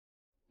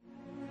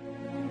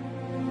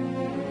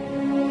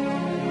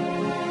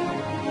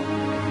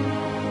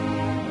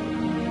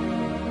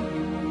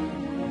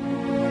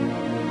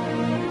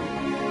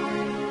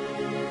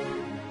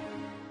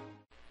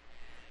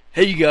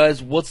Hey you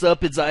guys, what's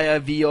up? It's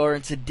IIVR,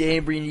 and today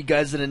I'm bringing you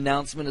guys an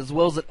announcement as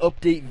well as an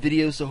update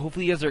video, so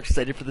hopefully you guys are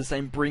excited for this.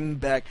 I'm bringing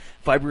back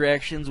 5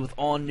 reactions with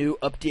all new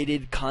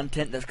updated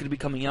content that's going to be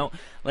coming out.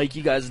 Like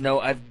you guys know,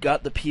 I've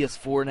got the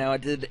PS4 now. I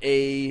did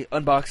a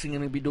unboxing and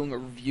I'm going to be doing a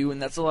review,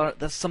 and that's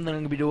something I'm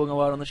going to be doing a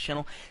lot on this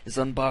channel, is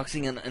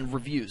unboxing and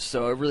reviews.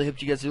 So I really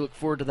hope you guys do look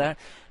forward to that.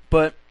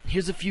 But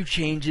here's a few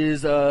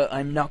changes.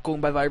 I'm not going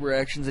by Vibe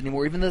Reactions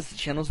anymore. Even though that's the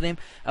channel's name,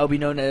 I'll be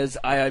known as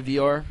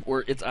IIVR,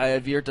 or it's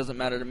IIVR. It doesn't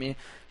matter to me.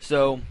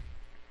 So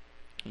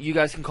you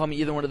guys can call me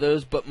either one of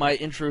those, but my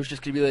intro is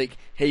just going to be like,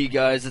 hey you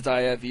guys, it's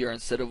IIVR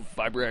instead of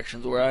Vibe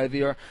Reactions or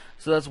IIVR.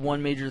 So that's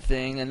one major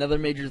thing. Another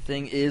major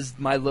thing is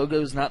my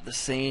logo is not the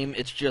same.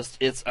 It's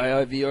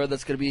IIVR.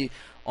 That's going to be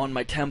on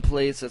my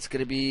templates. That's going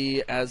to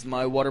be as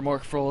my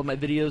watermark for all of my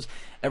videos,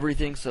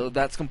 everything. So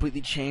that's completely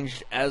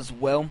changed as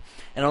well.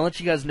 And I'll let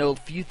you guys know a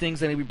few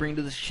things I'm going to be bringing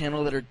to this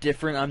channel that are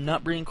different. I'm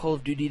not bringing Call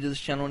of Duty to this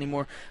channel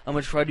anymore. I'm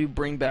going to try to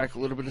bring back a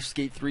little bit of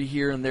Skate 3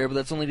 here and there, but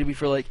that's only to be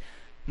for like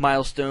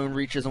milestone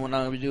reaches and whatnot.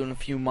 I'm going to be doing a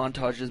few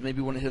montages.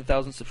 Maybe when I hit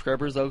 1,000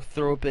 subscribers, I'll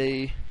throw up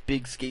a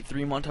big Skate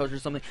 3 montage or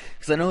something,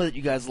 because I know that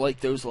you guys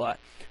like those a lot.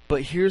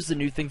 But here's the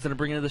new things that I'm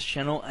bringing to this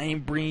channel. I am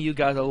bringing you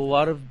guys a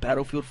lot of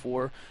Battlefield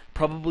 4,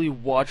 probably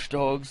Watch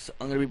Dogs.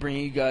 I'm going to be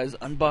bringing you guys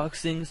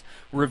unboxings,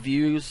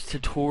 reviews,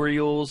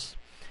 tutorials,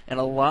 and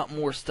a lot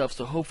more stuff.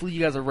 So hopefully you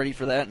guys are ready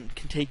for that and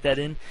can take that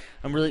in.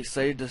 I'm really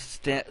excited to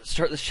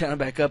start this channel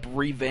back up,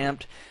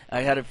 revamped.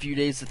 I had a few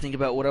days to think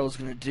about what I was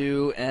going to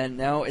do, and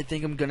now I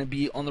think I'm going to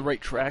be on the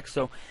right track.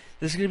 So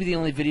this is going to be the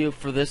only video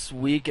for this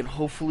week, and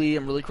hopefully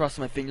I'm really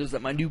crossing my fingers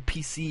that my new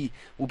PC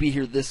will be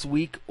here this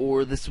week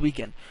or this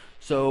weekend.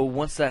 So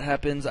once that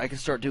happens, I can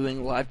start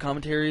doing live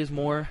commentaries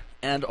more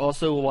and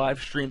also live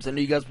streams. I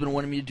know you guys have been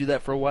wanting me to do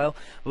that for a while,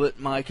 but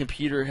my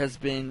computer has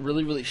been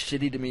really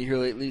shitty to me here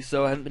lately,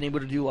 so I haven't been able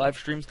to do live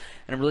streams,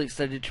 and I'm really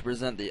excited to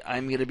present that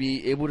I'm going to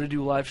be able to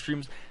do live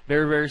streams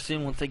very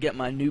soon once I get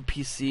my new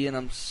PC, and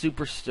I'm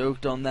super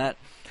stoked on that.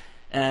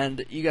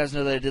 And you guys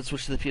know that I did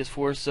switch to the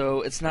PS4,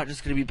 so it's not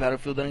just going to be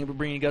Battlefield that I'm going to be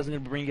bringing you guys. I'm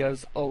going to bring you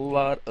guys a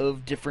lot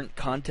of different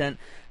content,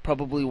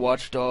 probably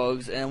Watch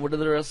Dogs, and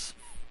whatever else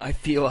I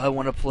feel I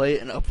want to play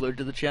and upload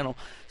to the channel.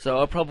 So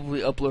I'll probably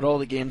upload all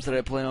the games that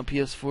I play on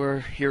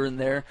PS4 here and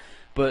there,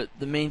 but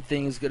the main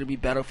thing is going to be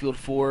Battlefield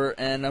 4,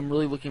 and I'm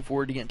really looking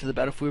forward to getting to the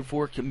Battlefield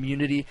 4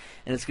 community,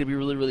 and it's going to be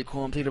really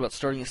cool. I'm thinking about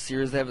starting a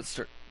series. I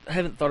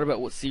haven't thought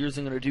about what series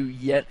I'm going to do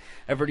yet.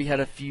 I've already had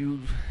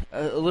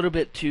a little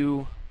bit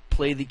to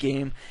play the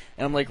game,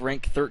 and I'm like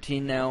rank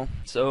 13 now,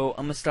 so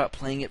I'm gonna stop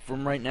playing it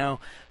from right now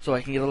so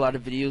I can get a lot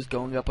of videos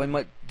going up. I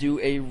might do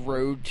a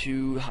road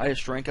to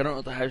highest rank. I don't know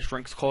what the highest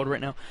rank's called right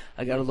now.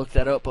 I gotta look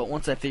that up, but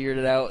once I figured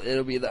it out,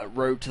 it'll be that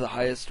road to the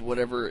highest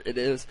whatever it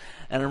is,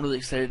 and I'm really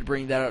excited to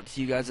bring that out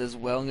to you guys as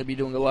well. I'm gonna be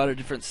doing a lot of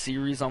different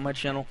series on my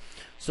channel,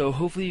 so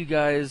hopefully you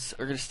guys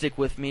are gonna stick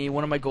with me.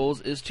 One of my goals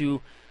is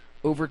to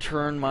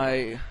overturn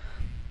my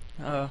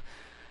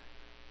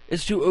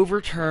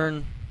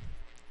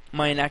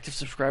inactive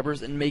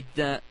subscribers and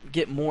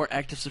get more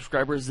active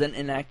subscribers than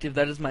inactive.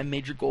 That is my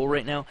major goal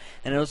right now,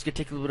 and I know it's going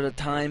to take a little bit of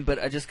time, but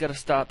I just got to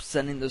stop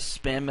sending those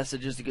spam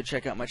messages to go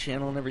check out my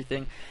channel and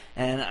everything,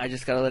 and I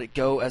just got to let it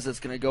go as it's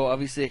going to go.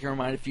 Obviously I can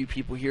remind a few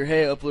people here,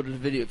 hey, I uploaded a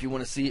video. If you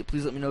want to see it,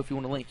 please let me know if you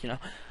want a link, you know.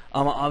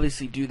 I'll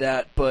obviously do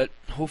that, but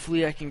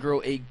hopefully I can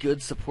grow a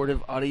good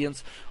supportive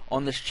audience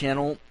on this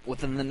channel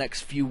within the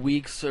next few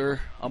weeks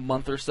or a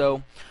month or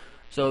so.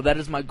 So that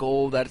is my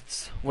goal.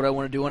 That's what I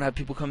want to do. I want to have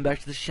people come back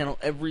to this channel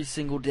every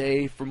single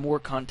day for more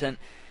content,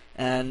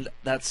 and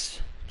that's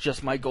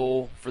just my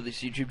goal for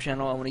this YouTube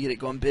channel. I want to get it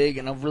going big,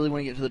 and I really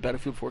want to get to the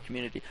Battlefield 4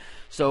 community.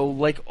 So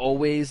like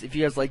always, if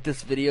you guys like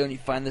this video and you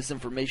find this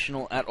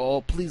informational at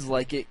all, please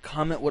like it,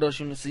 comment what else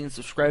you want to see, and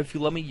subscribe if you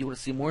love me. You want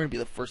to see more and be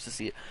the first to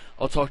see it.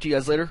 I'll talk to you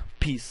guys later.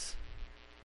 Peace.